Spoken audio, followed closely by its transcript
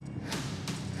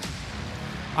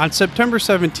On September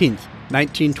 17th,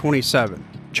 1927,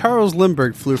 Charles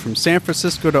Lindbergh flew from San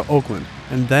Francisco to Oakland,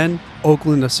 and then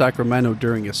Oakland to Sacramento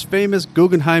during his famous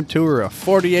Guggenheim tour of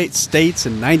 48 states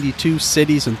and 92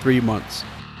 cities in 3 months.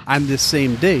 On this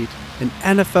same date, an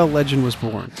NFL legend was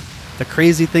born. The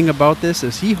crazy thing about this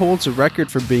is he holds a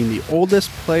record for being the oldest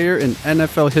player in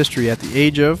NFL history at the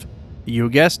age of,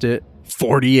 you guessed it,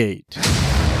 48.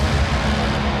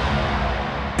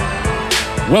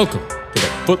 Welcome to the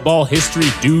Football History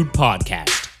Dude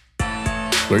podcast,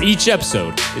 where each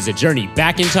episode is a journey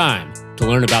back in time to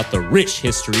learn about the rich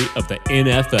history of the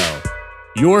NFL.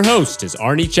 Your host is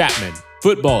Arnie Chapman.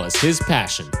 Football is his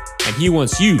passion, and he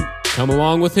wants you to come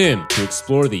along with him to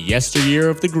explore the yesteryear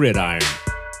of the gridiron.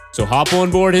 So hop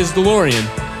on board his DeLorean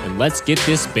and let's get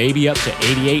this baby up to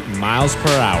 88 miles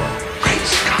per hour. Great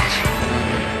Scott!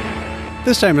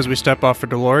 This time as we step off for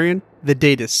DeLorean, the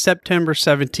date is September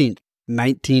 17th,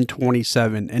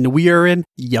 1927, and we are in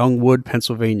Youngwood,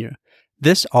 Pennsylvania.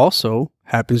 This also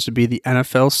happens to be the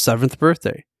NFL's 7th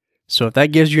birthday. So if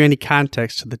that gives you any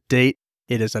context to the date,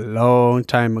 it is a long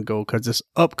time ago because this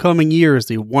upcoming year is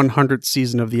the 100th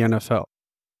season of the NFL.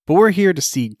 But we're here to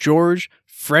see George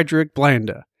Frederick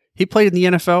Blanda. He played in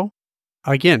the NFL,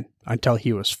 again, until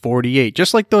he was 48,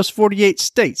 just like those 48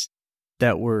 states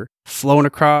that were flown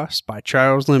across by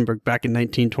Charles Lindbergh back in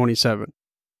 1927.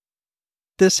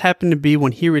 This happened to be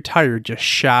when he retired just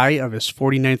shy of his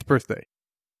 49th birthday.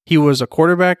 He was a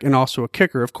quarterback and also a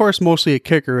kicker, of course mostly a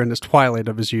kicker in his twilight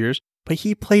of his years, but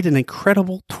he played an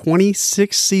incredible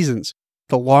 26 seasons,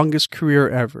 the longest career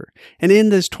ever. And in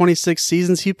those 26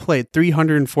 seasons, he played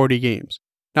 340 games.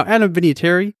 Now, Adam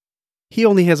Vinatieri, he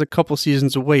only has a couple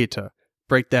seasons away to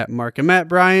break that mark. And Matt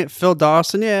Bryant, Phil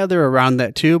Dawson, yeah, they're around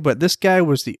that too, but this guy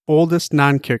was the oldest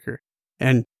non-kicker.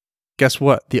 And guess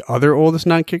what? The other oldest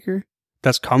non-kicker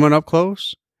that's coming up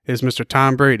close is Mr.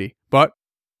 Tom Brady. But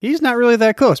he's not really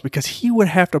that close because he would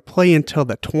have to play until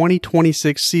the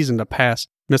 2026 season to pass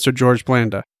Mr. George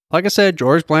Blanda. Like I said,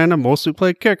 George Blanda mostly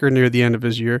played kicker near the end of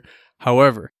his year.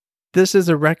 However, this is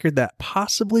a record that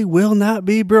possibly will not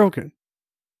be broken.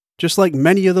 Just like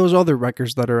many of those other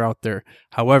records that are out there.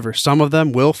 However, some of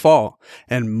them will fall.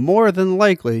 And more than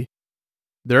likely,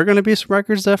 there are going to be some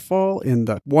records that fall in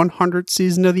the 100th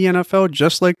season of the NFL,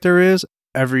 just like there is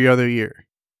every other year.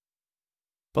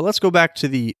 But let's go back to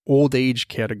the old age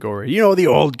category. You know, the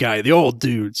old guy, the old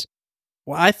dudes.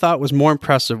 What I thought was more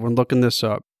impressive when looking this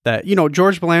up, that, you know,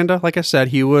 George Blanda, like I said,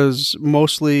 he was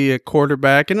mostly a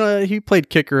quarterback, and he played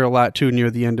kicker a lot too near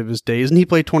the end of his days, and he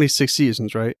played 26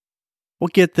 seasons, right? Well,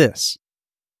 get this.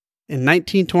 In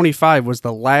 1925 was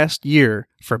the last year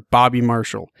for Bobby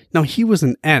Marshall. Now, he was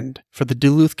an end for the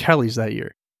Duluth Kellys that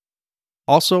year.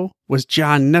 Also was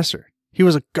John Nesser. He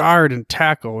was a guard and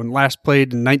tackle and last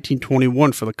played in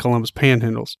 1921 for the Columbus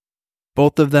Panhandles.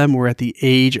 Both of them were at the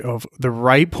age of the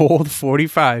ripe old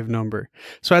 45 number.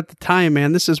 So at the time,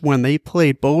 man, this is when they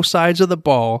played both sides of the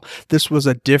ball. This was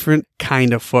a different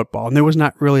kind of football, and there was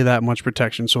not really that much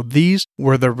protection. So these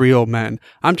were the real men.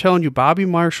 I'm telling you, Bobby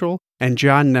Marshall and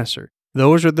John Nesser,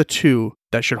 those are the two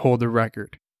that should hold the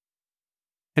record.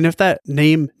 And if that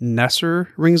name Nesser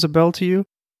rings a bell to you,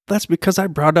 that's because I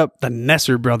brought up the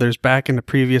Nesser brothers back in the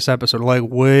previous episode, like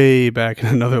way back in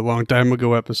another long time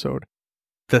ago episode.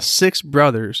 The 6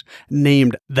 brothers,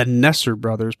 named the Nesser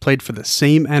brothers, played for the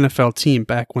same NFL team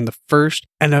back when the first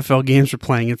NFL games were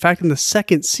playing. In fact, in the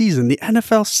second season, the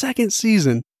NFL second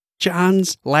season,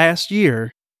 John's last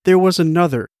year, there was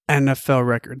another NFL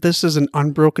record. This is an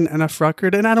unbroken NFL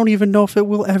record, and I don't even know if it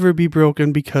will ever be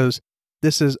broken because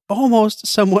this is almost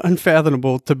somewhat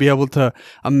unfathomable to be able to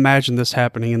imagine this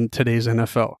happening in today's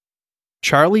NFL.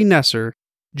 Charlie Nesser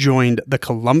joined the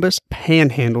Columbus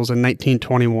Panhandles in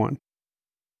 1921.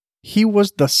 He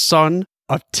was the son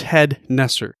of Ted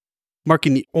Nesser,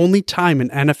 marking the only time in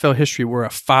NFL history where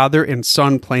a father and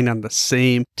son playing on the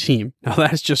same team. Now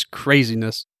that's just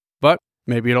craziness, but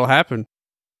maybe it'll happen.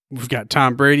 We've got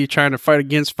Tom Brady trying to fight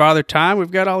against Father Time. We've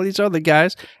got all these other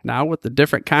guys now with the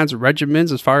different kinds of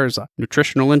regimens as far as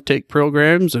nutritional intake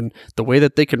programs and the way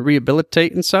that they can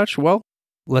rehabilitate and such. Well,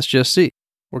 let's just see.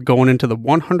 We're going into the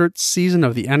 100th season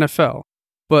of the NFL.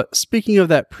 But speaking of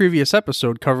that previous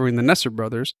episode covering the Nesser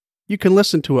brothers, you can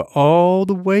listen to it all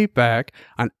the way back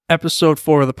on episode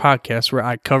 4 of the podcast where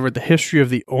I covered the history of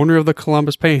the owner of the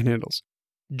Columbus Panhandles,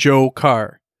 Joe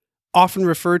Carr, often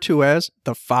referred to as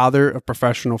the father of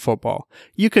professional football.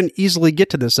 You can easily get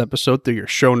to this episode through your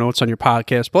show notes on your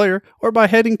podcast player or by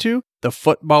heading to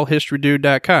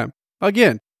thefootballhistorydude.com.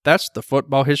 Again, that's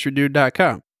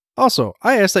thefootballhistorydude.com. Also,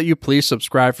 I ask that you please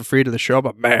subscribe for free to the show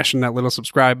by mashing that little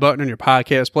subscribe button in your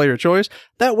podcast player of choice.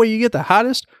 That way you get the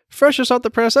hottest, freshest out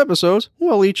the press episodes,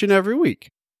 well, each and every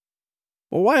week.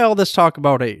 Well, why all this talk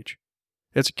about age?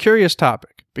 It's a curious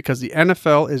topic because the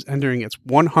NFL is entering its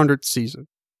 100th season.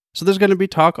 So there's going to be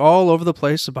talk all over the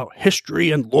place about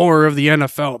history and lore of the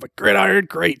NFL, the gridiron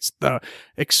greats, the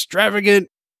extravagant,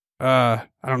 I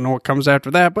don't know what comes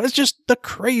after that, but it's just the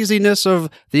craziness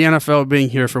of the NFL being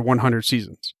here for 100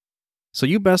 seasons. So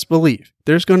you best believe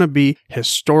there's going to be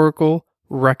historical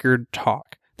record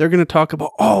talk. They're going to talk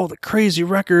about all the crazy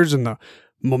records and the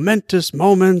momentous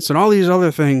moments and all these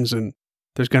other things. And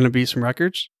there's going to be some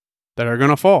records that are going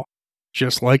to fall,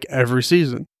 just like every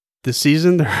season. This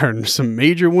season, there are some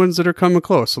major ones that are coming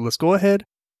close. So let's go ahead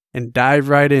and dive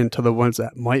right into the ones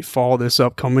that might fall this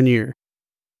upcoming year.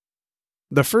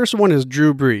 The first one is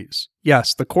Drew Brees.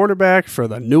 Yes, the quarterback for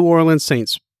the New Orleans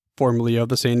Saints, formerly of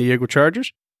the San Diego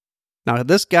Chargers. Now,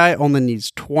 this guy only needs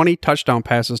 20 touchdown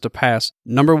passes to pass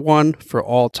number one for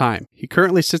all time. He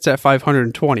currently sits at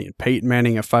 520 and Peyton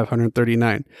Manning at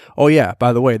 539. Oh yeah,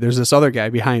 by the way, there's this other guy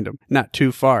behind him, not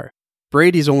too far.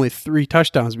 Brady's only 3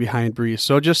 touchdowns behind Brees,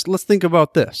 so just let's think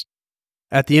about this.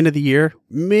 At the end of the year,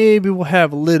 maybe we'll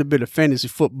have a little bit of fantasy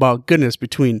football goodness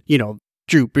between,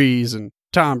 Drew Brees and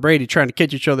Tom Brady trying to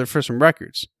catch each other for some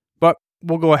records. But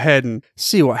we'll go ahead and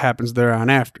see what happens there on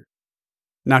after.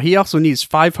 Now, he also needs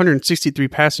 563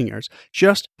 passing yards,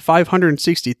 just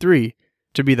 563,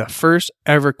 to be the first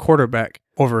ever quarterback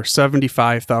over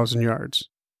 75,000 yards.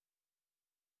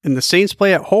 And the Saints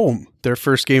play at home their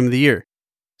first game of the year.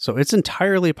 So it's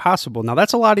entirely possible. Now,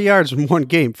 that's a lot of yards in one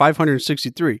game,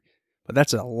 563. But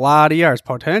that's a lot of yards.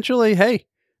 Potentially, hey,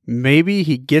 maybe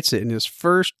he gets it in his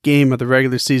first game of the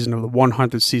regular season of the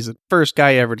 100th season. First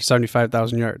guy ever to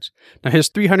 75,000 yards. Now, his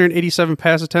 387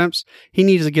 pass attempts, he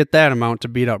needs to get that amount to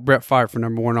beat out Brett Favre for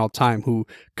number one all time, who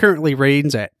currently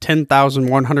reigns at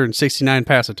 10,169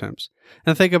 pass attempts.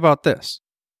 And think about this.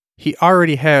 He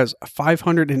already has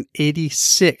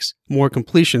 586 more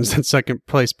completions than second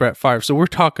place Brett Favre. So we're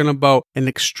talking about an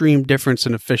extreme difference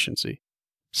in efficiency.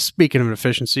 Speaking of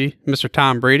efficiency, Mr.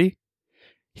 Tom Brady,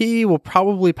 he will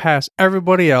probably pass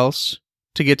everybody else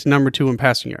to get to number 2 in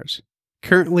passing yards.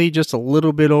 Currently just a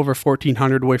little bit over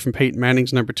 1,400 away from Peyton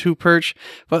Manning's number 2 perch,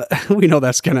 but we know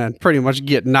that's going to pretty much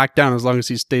get knocked down as long as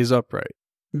he stays upright.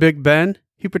 Big Ben,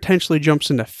 he potentially jumps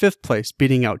into 5th place,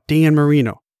 beating out Dan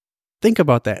Marino. Think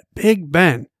about that. Big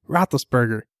Ben,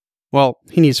 Roethlisberger. Well,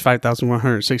 he needs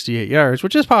 5,168 yards,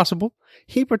 which is possible.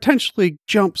 He potentially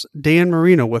jumps Dan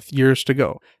Marino with years to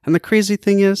go. And the crazy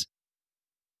thing is,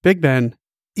 Big Ben,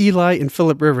 Eli, and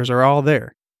Phillip Rivers are all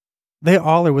there. They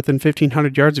all are within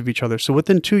 1,500 yards of each other. So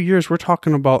within 2 years, we're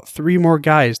talking about 3 more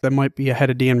guys that might be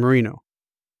ahead of Dan Marino.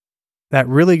 That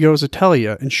really goes to tell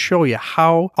you and show you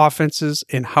how offenses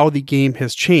and how the game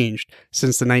has changed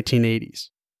since the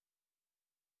 1980s.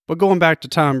 But going back to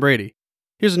Tom Brady,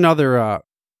 here's another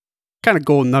kind of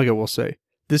gold nugget, we'll say.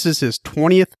 This is his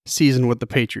 20th season with the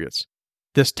Patriots.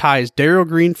 This ties Darryl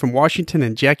Green from Washington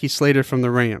and Jackie Slater from the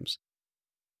Rams.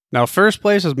 Now, first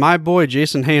place is my boy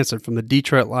Jason Hansen from the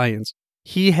Detroit Lions.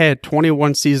 He had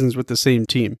 21 seasons with the same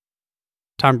team.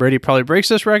 Tom Brady probably breaks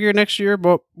this record next year,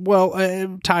 but,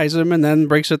 ties him and then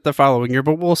breaks it the following year,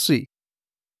 but we'll see.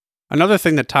 Another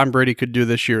thing that Tom Brady could do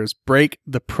this year is break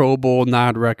the Pro Bowl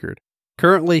nod record.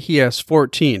 Currently, he has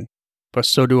 14, but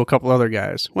so do a couple other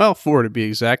guys. Well, 4 to be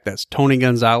exact. That's Tony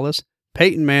Gonzalez,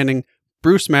 Peyton Manning,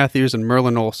 Bruce Matthews, and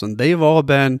Merlin Olsen. They've all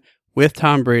been with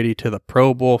Tom Brady to the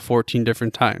Pro Bowl 14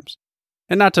 different times.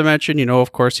 And not to mention,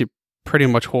 of course, he pretty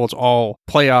much holds all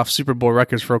playoff Super Bowl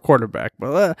records for a quarterback.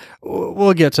 But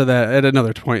we'll get to that at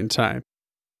another point in time.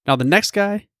 Now, the next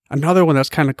guy, another one that's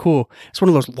kind of cool. It's one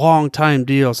of those long-time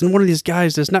deals. And one of these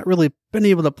guys that's not really been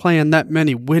able to play on that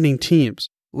many winning teams.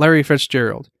 Larry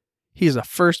Fitzgerald. He's a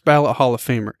first ballot Hall of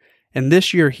Famer. And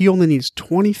this year, he only needs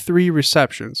 23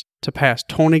 receptions to pass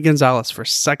Tony Gonzalez for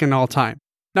second all time.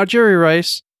 Now, Jerry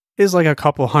Rice is like a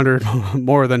couple hundred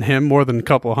more than him, more than a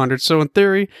couple hundred. So in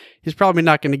theory, he's probably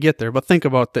not going to get there. But think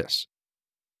about this.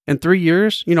 In 3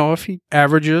 years, if he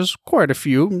averages quite a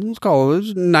few, let's call it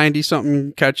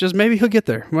 90-something catches, maybe he'll get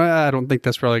there. Well, I don't think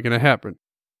that's probably going to happen.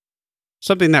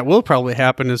 Something that will probably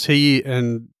happen is he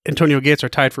and Antonio Gates are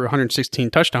tied for 116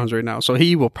 touchdowns right now. So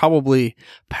he will probably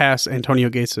pass Antonio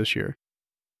Gates this year.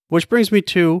 Which brings me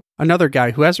to another guy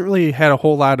who hasn't really had a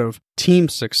whole lot of team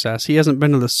success. He hasn't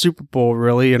been to the Super Bowl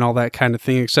really and all that kind of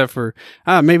thing, except for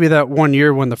maybe that one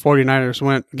year when the 49ers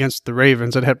went against the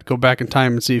Ravens. I'd have to go back in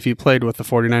time and see if he played with the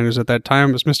 49ers at that time.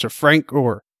 It was Mr. Frank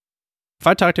Gore. If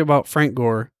I talk to you about Frank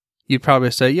Gore, you'd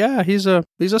probably say, yeah, he's a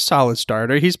solid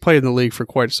starter. He's played in the league for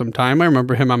quite some time. I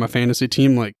remember him on my fantasy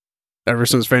team like ever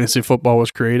since fantasy football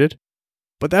was created.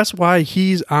 But that's why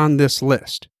he's on this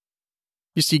list.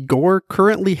 You see, Gore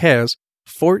currently has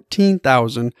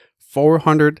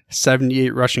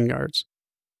 14,478 rushing yards.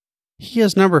 He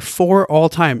is number 4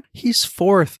 all-time. He's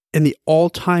 4th in the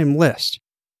all-time list.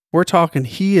 We're talking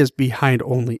he is behind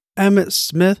only Emmitt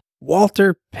Smith,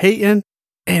 Walter Payton,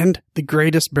 and the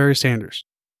greatest Barry Sanders.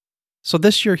 So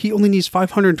this year, he only needs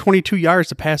 522 yards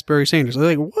to pass Barry Sanders. I'm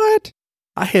like, what?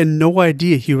 I had no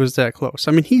idea he was that close.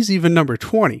 I mean, he's even number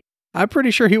 20. I'm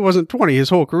pretty sure he wasn't 20 his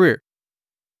whole career.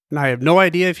 And I have no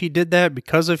idea if he did that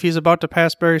because if he's about to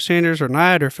pass Barry Sanders or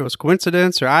not, or if it was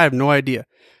coincidence, or I have no idea.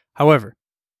 However,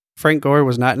 Frank Gore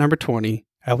was not number 20,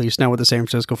 at least not with the San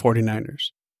Francisco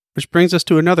 49ers. Which brings us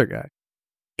to another guy,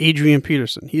 Adrian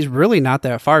Peterson. He's really not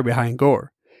that far behind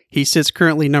Gore. He sits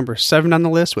currently number 7 on the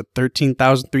list with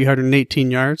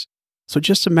 13,318 yards. So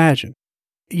just imagine,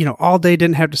 all day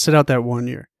didn't have to sit out that 1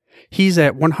 year. He's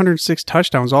at 106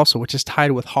 touchdowns also, which is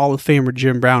tied with Hall of Famer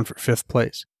Jim Brown for 5th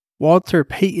place. Walter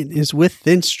Payton is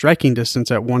within striking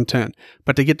distance at 110,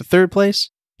 but to get to 3rd place,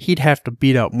 he'd have to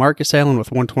beat out Marcus Allen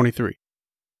with 123.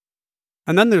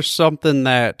 And then there's something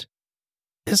that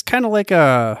is kind of like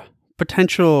a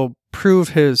potential prove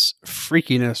his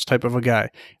freakiness type of a guy.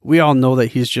 We all know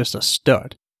that he's just a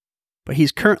stud. But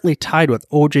he's currently tied with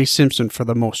O.J. Simpson for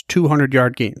the most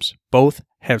 200-yard games. Both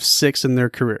have 6 in their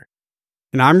career.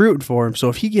 And I'm rooting for him, so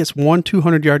if he gets one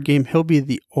 200-yard game, he'll be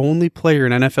the only player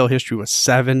in NFL history with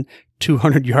 7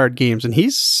 200-yard games. And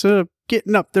he's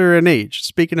getting up there in age.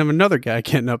 Speaking of another guy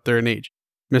getting up there in age,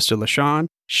 Mr. LaShawn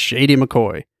Shady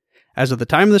McCoy. As of the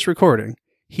time of this recording,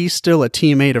 he's still a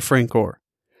teammate of Frank Gore.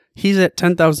 He's at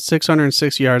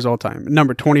 10,606 yards all-time,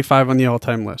 number 25 on the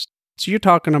all-time list. So you're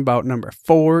talking about number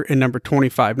 4 and number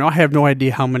 25. Now, I have no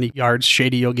idea how many yards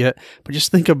Shady you'll get, but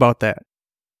just think about that.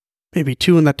 Maybe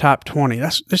 2 in the top 20.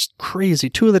 That's crazy.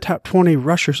 2 of the top 20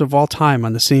 rushers of all time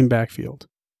on the same backfield.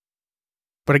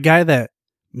 But a guy that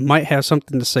might have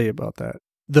something to say about that,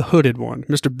 the hooded one,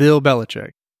 Mr. Bill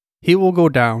Belichick. He will go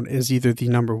down as either the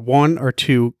number 1 or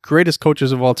 2 greatest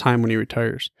coaches of all time when he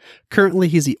retires. Currently,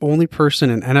 he's the only person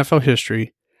in NFL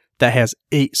history that has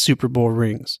 8 Super Bowl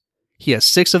rings. He has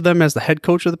 6 of them as the head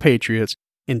coach of the Patriots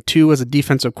and 2 as a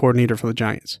defensive coordinator for the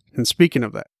Giants. And speaking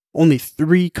of that, only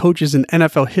 3 coaches in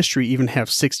NFL history even have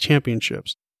 6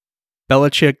 championships.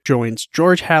 Belichick joins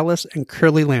George Halas and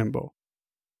Curly Lambeau.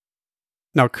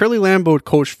 Now, Curly Lambeau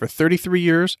coached for 33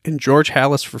 years and George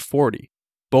Halas for 40.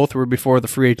 Both were before the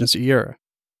free agency era.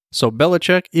 So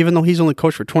Belichick, even though he's only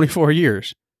coached for 24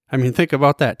 years, I mean, think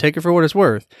about that. Take it for what it's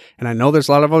worth. And I know there's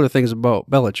a lot of other things about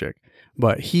Belichick,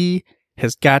 but he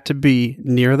has got to be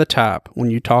near the top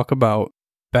when you talk about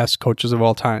best coaches of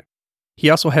all time. He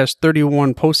also has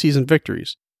 31 postseason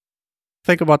victories.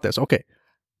 Think about this. Okay,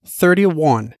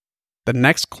 31. The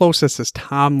next closest is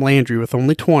Tom Landry with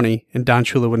only 20 and Don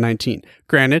Shula with 19.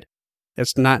 Granted,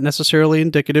 it's not necessarily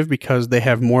indicative because they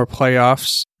have more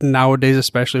playoffs nowadays,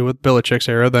 especially with Belichick's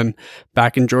era, than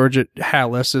back in George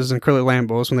Halas's and Curly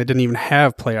Lambeau's when they didn't even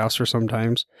have playoffs for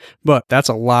sometimes. But that's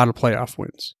a lot of playoff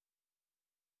wins.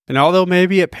 And although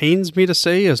maybe it pains me to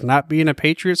say as not being a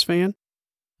Patriots fan,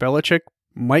 Belichick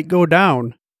might go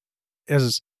down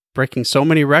as breaking so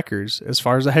many records as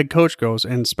far as the head coach goes,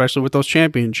 and especially with those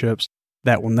championships,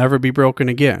 that will never be broken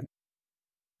again.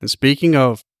 And speaking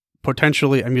of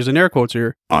potentially, I'm using air quotes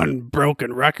here,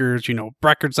 unbroken records,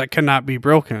 records that cannot be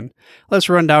broken, let's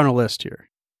run down a list here.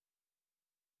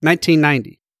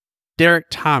 1990, Derek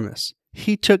Thomas.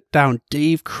 He took down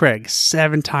Dave Craig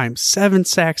 7 times, 7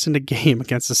 sacks in a game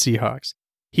against the Seahawks.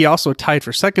 He also tied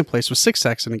for second place with 6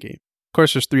 sacks in a game. Of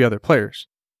course, there's 3 other players.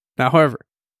 Now, however,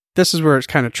 this is where it's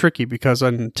kind of tricky because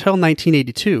until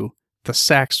 1982, the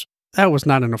sacks, that was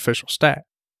not an official stat.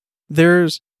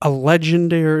 There's a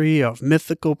legendary of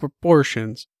mythical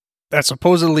proportions that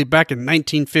supposedly back in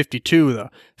 1952, the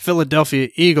Philadelphia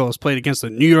Eagles played against the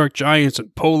New York Giants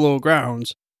in Polo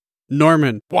Grounds.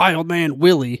 Norman Wildman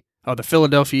Willie of the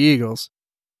Philadelphia Eagles,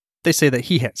 they say that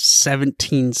he had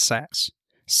 17 sacks.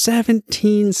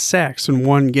 17 sacks in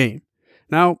one game.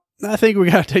 Now, I think we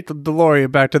got to take the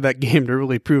DeLorean back to that game to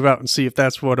really prove out and see if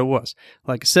that's what it was.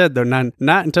 Like I said, though, not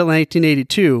until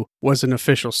 1982 was an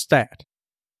official stat.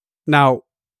 Now,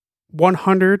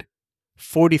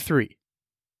 143.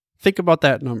 Think about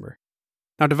that number.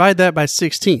 Now, divide that by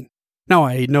 16. Now,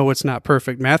 I know it's not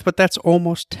perfect math, but that's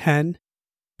almost 10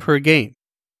 per game.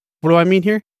 What do I mean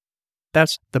here?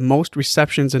 That's the most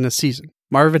receptions in a season.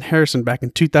 Marvin Harrison back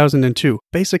in 2002,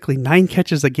 basically 9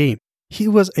 catches a game. He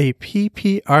was a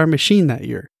PPR machine that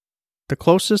year. The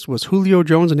closest was Julio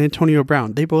Jones and Antonio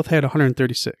Brown. They both had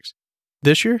 136.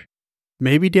 This year,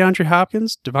 maybe DeAndre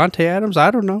Hopkins, Devontae Adams,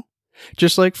 I don't know.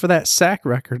 Just like for that sack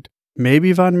record,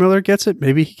 maybe Von Miller gets it.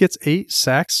 Maybe he gets 8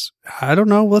 sacks. I don't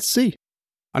know. Let's see.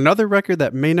 Another record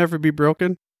that may never be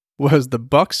broken was the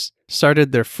Bucs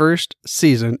started their first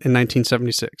season in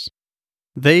 1976.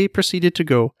 They proceeded to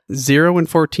go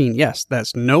 0-14. Yes,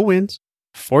 that's no wins,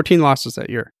 14 losses that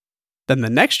year. Then the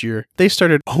next year, they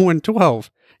started 0-12.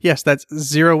 Yes, that's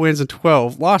 0 wins and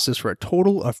 12 losses for a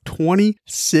total of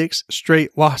 26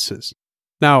 straight losses.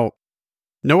 Now,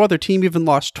 no other team even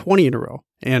lost 20 in a row.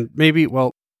 And maybe,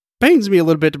 well, pains me a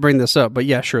little bit to bring this up, but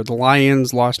yeah, sure, the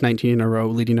Lions lost 19 in a row,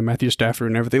 leading to Matthew Stafford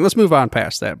and everything. Let's move on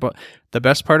past that. But the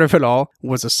best part of it all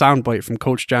was a soundbite from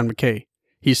Coach John McKay.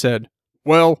 He said,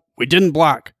 "Well, we didn't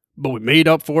block, but we made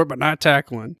up for it by not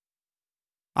tackling."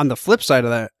 On the flip side of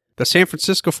that, the San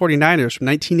Francisco 49ers from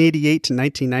 1988 to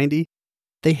 1990,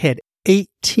 they had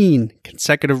 18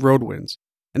 consecutive road wins.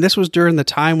 And this was during the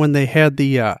time when they had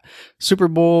the Super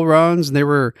Bowl runs and they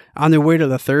were on their way to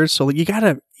the third. So you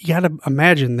gotta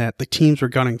imagine that the teams were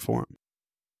gunning for them.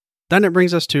 Then it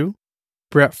brings us to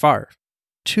Brett Favre.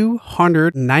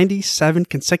 297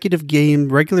 consecutive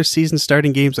regular season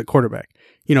starting games at quarterback.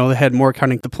 You know, they had more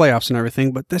counting the playoffs and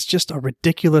everything, but that's just a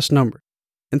ridiculous number.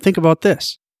 And think about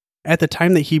this. At the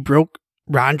time that he broke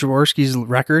Ron Jaworski's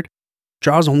record,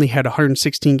 Jaws only had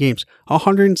 116 games.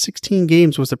 116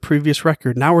 games was the previous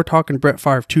record. Now we're talking Brett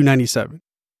Favre, 297.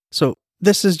 So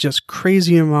this is just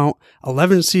crazy amount.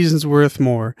 11 seasons worth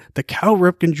more. The Cal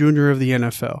Ripken Jr. of the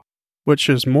NFL. Which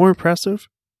is more impressive,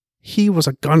 he was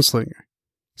a gunslinger.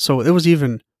 So it was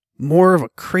even more of a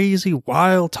crazy,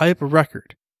 wild type of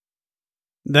record.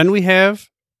 Then we have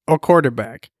a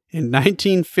quarterback. In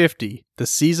 1950, the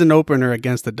season opener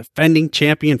against the defending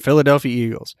champion Philadelphia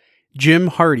Eagles, Jim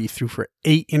Hardy threw for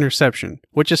 8 interceptions,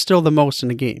 which is still the most in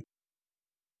a game.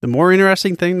 The more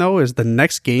interesting thing, though, is the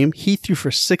next game, he threw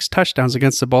for 6 touchdowns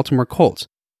against the Baltimore Colts.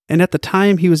 And at the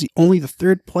time, he was only the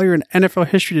 3rd player in NFL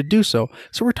history to do so.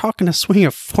 So we're talking a swing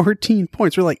of 14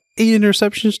 points. We're like 8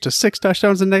 interceptions to 6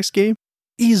 touchdowns in the next game.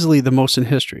 Easily the most in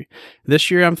history.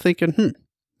 This year, I'm thinking,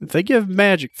 if they give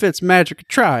Fitzmagic a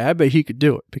try, I bet he could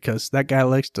do it. Because that guy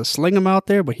likes to sling them out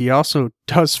there, but he also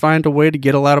does find a way to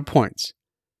get a lot of points.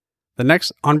 The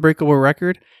next unbreakable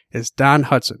record is Don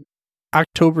Hudson,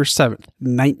 October 7th,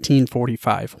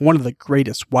 1945. One of the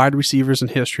greatest wide receivers in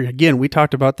history. Again, we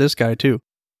talked about this guy too.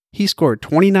 He scored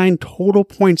 29 total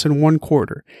points in 1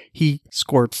 quarter. He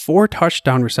scored 4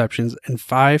 touchdown receptions and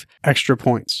 5 extra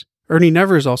points. Ernie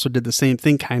Nevers also did the same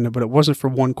thing kind of, but it wasn't for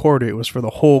 1 quarter. It was for the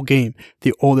whole game,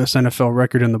 the oldest NFL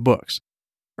record in the books.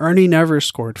 Ernie Nevers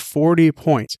scored 40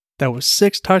 points. That was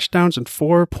 6 touchdowns and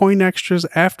 4 point extras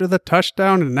after the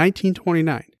touchdown in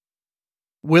 1929.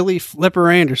 Willie Flipper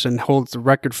Anderson holds the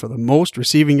record for the most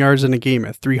receiving yards in a game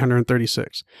at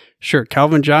 336. Sure,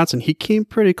 Calvin Johnson, he came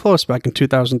pretty close back in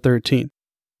 2013.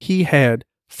 He had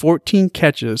 14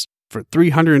 catches for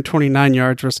 329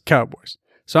 yards versus the Cowboys.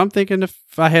 So I'm thinking if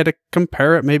I had to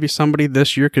compare it, maybe somebody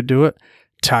this year could do it.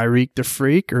 Tyreek the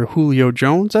Freak or Julio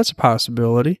Jones, that's a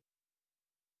possibility.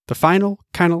 The final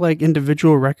kind of like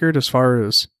individual record as far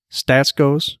as stats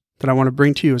goes that I want to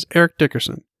bring to you is Eric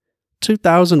Dickerson.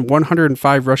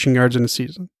 2,105 rushing yards in a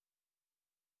season.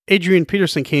 Adrian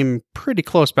Peterson came pretty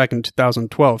close back in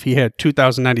 2012. He had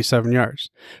 2,097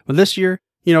 yards. But this year,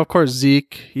 of course,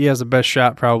 Zeke, he has the best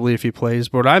shot probably if he plays.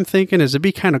 But what I'm thinking is it'd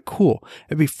be kind of cool.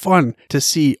 It'd be fun to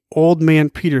see old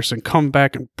man Peterson come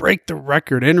back and break the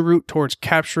record en route towards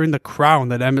capturing the crown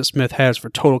that Emmitt Smith has for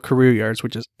total career yards,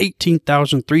 which is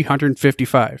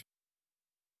 18,355.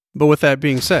 But with that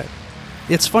being said,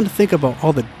 it's fun to think about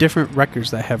all the different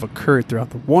records that have occurred throughout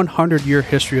the 100-year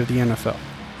history of the NFL.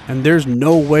 And there's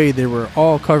no way they were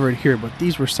all covered here, but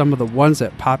these were some of the ones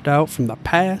that popped out from the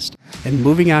past and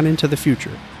moving on into the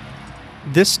future.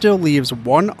 This still leaves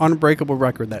one unbreakable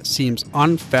record that seems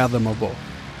unfathomable.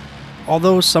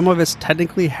 Although some of it's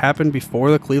technically happened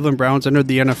before the Cleveland Browns entered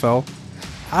the NFL,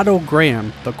 Otto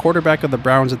Graham, the quarterback of the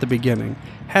Browns at the beginning,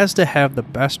 has to have the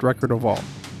best record of all.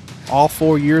 All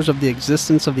 4 years of the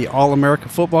existence of the All-America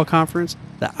Football Conference,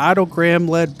 the Otto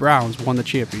Graham-led Browns won the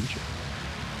championship.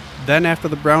 Then after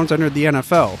the Browns entered the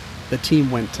NFL, the team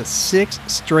went to 6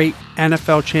 straight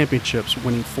NFL championships,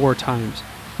 winning 4 times,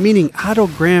 meaning Otto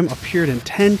Graham appeared in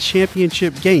 10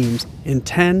 championship games in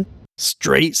 10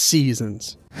 straight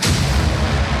seasons.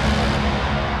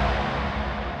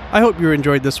 I hope you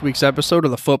enjoyed this week's episode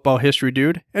of the Football History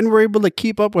Dude and were able to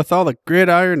keep up with all the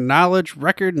gridiron knowledge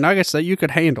record nuggets that you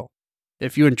could handle.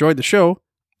 If you enjoyed the show,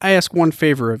 I ask one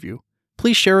favor of you.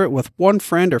 Please share it with one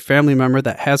friend or family member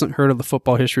that hasn't heard of the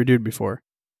Football History Dude before.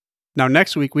 Now,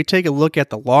 next week, we take a look at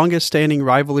the longest standing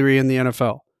rivalry in the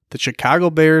NFL, the Chicago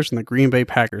Bears and the Green Bay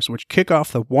Packers, which kick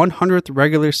off the 100th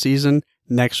regular season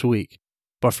next week.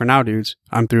 But for now, dudes,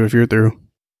 I'm through if you're through.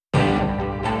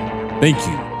 Thank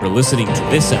you for listening to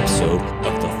this episode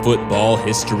of the Football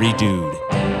History Dude.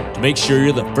 To make sure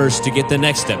you're the first to get the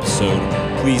next episode,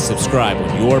 please subscribe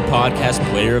on your podcast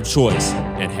player of choice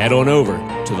and head on over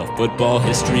to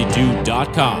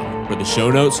thefootballhistorydude.com for the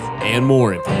show notes and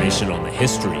more information on the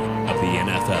history of the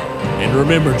NFL. And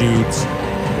remember, dudes,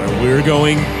 where we're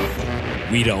going,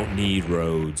 we don't need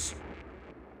roads.